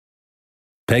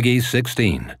Peggy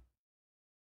 16.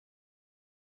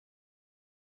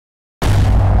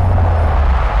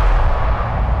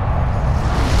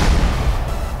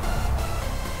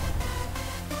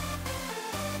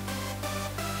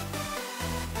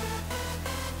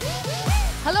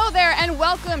 Hello there and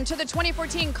welcome to the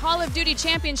 2014 Call of Duty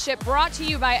Championship brought to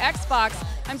you by Xbox.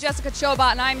 I'm Jessica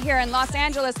Chobot and I'm here in Los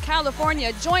Angeles,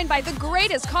 California, joined by the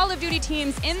greatest Call of Duty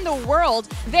teams in the world.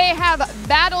 They have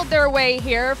battled their way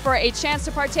here for a chance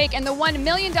to partake in the $1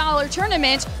 million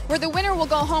tournament where the winner will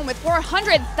go home with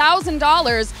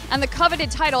 $400,000 and the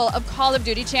coveted title of Call of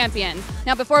Duty Champion.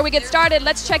 Now before we get started,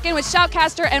 let's check in with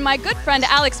Shoutcaster and my good friend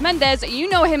Alex Mendez. You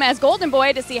know him as Golden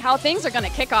Boy, to see how things are going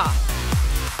to kick off.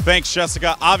 Thanks,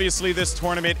 Jessica. Obviously, this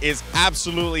tournament is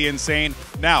absolutely insane.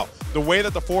 Now, the way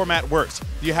that the format works,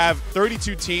 you have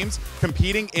 32 teams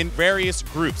competing in various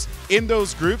groups. In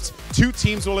those groups, 2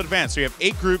 teams will advance. So you have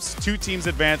 8 groups, 2 teams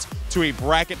advance to a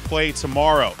bracket play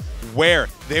tomorrow, where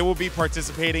they will be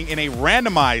participating in a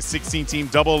randomized 16-team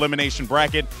double elimination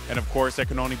bracket, and of course there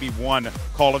can only be one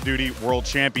Call of Duty World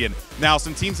Champion. Now,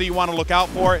 some teams that you want to look out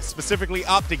for, specifically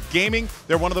Optic Gaming.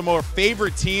 They're one of the more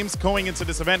favorite teams going into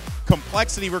this event.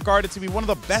 Complexity regarded to be one of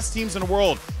the best teams in the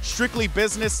world. Strictly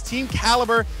Business, Team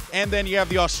Caliber, and then you have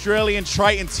the Australian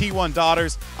Triton T1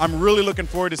 Daughters. I'm really looking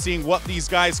forward to seeing what these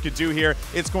guys could do here.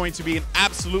 It's going to be an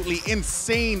absolutely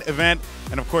insane event,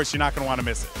 and of course you're not going to want to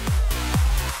miss it.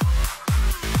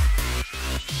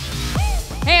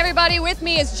 Hey everybody, with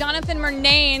me is Jonathan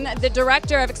Murnane, the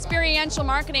Director of Experiential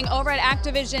Marketing over at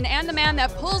Activision and the man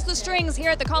that pulls the strings here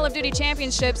at the Call of Duty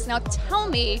Championships. Now tell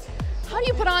me, how do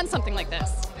you put on something like this?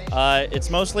 It's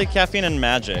mostly caffeine and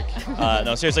magic.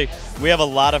 No, seriously, we have a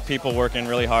lot of people working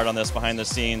really hard on this behind the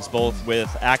scenes, both with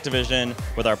Activision,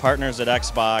 with our partners at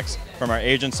Xbox, from our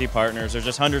agency partners. There's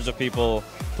just hundreds of people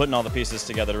putting all the pieces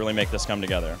together to really make this come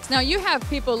together. Now you have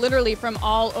people literally from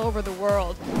all over the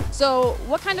world. So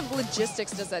what kind of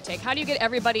logistics does that take? How do you get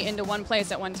everybody into one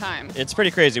place at one time? It's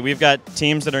pretty crazy. We've got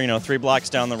teams that are 3 blocks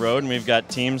down the road, and we've got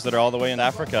teams that are all the way in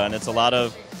Africa, and it's a lot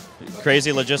of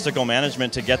crazy logistical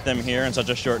management to get them here in such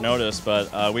a short notice,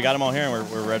 but we got them all here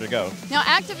and we're ready to go. Now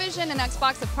Activision and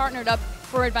Xbox have partnered up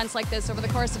for events like this over the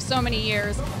course of so many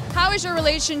years. How has your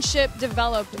relationship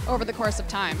developed over the course of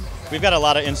time? We've got a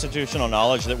lot of institutional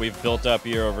knowledge that we've built up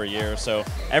year over year, so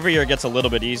every year gets a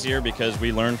little bit easier because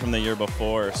we learn from the year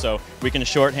before, so we can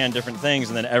shorthand different things,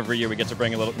 and then every year we get to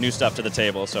bring a little new stuff to the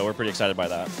table, so we're pretty excited by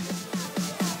that.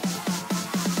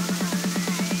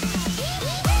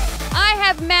 I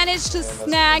have managed to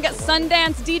snag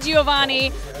Sundance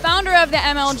DiGiovanni, founder of the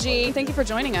MLG. Thank you for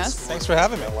joining us. Thanks for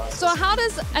having me. So how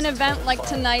does an event like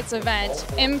tonight's event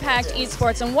impact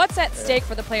esports, and what's at stake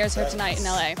for the players here tonight in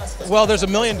LA? Well, there's $1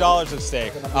 million at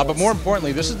stake, but more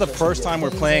importantly, this is the first time we're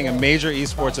playing a major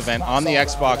esports event on the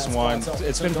Xbox One.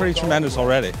 It's been pretty tremendous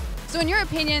already. So in your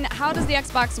opinion, how does the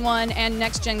Xbox One and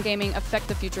next-gen gaming affect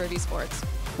the future of esports?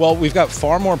 Well, we've got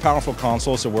far more powerful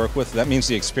consoles to work with. That means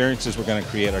the experiences we're going to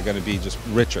create are going to be just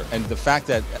richer. And the fact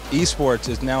that esports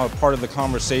is now a part of the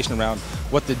conversation around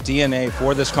what the DNA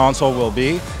for this console will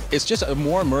be, it's just a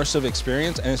more immersive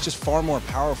experience, and it's just far more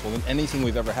powerful than anything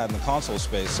we've ever had in the console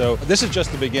space. So this is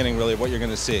just the beginning, really, of what you're going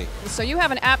to see. So you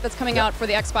have an app that's coming out for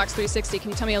the Xbox 360.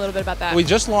 Can you tell me a little bit about that? We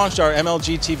just launched our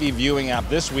MLG TV viewing app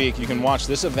this week. You can watch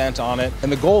this event on it.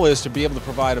 And the goal is to be able to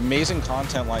provide amazing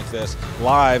content like this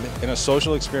live in a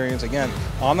social experience, again,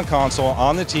 on the console,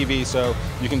 on the TV, so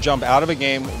you can jump out of a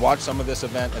game, watch some of this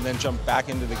event, and then jump back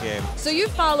into the game. So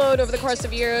you've followed over the course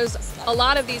of years a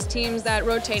lot of these teams that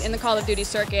rotate in the Call of Duty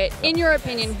circuit. In your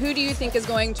opinion, who do you think is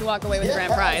going to walk away with the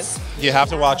grand prize? You have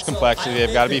to watch Complexity.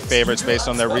 They've got to be favorites based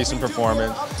on their recent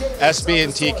performance. SB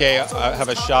and TK have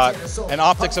a shot, and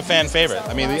Optic's a fan favorite.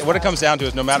 I mean, what it comes down to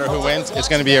is no matter who wins, it's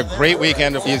going to be a great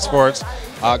weekend of esports.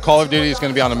 Call of Duty is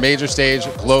going to be on a major stage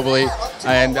globally,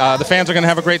 and the fans are going to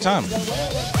have a great time.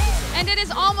 And it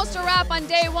is almost a wrap on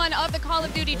day 1 of the Call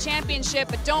of Duty Championship,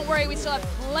 but don't worry, we still have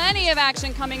plenty of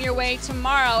action coming your way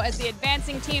tomorrow as the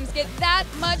advancing teams get that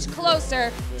much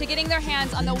closer to getting their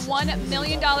hands on the $1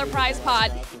 million prize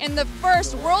pot in the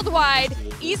first worldwide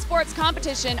esports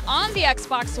competition on the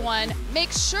Xbox One.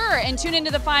 Make sure and tune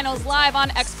into the finals live on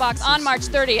Xbox on March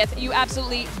 30th. You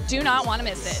absolutely do not want to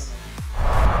miss it.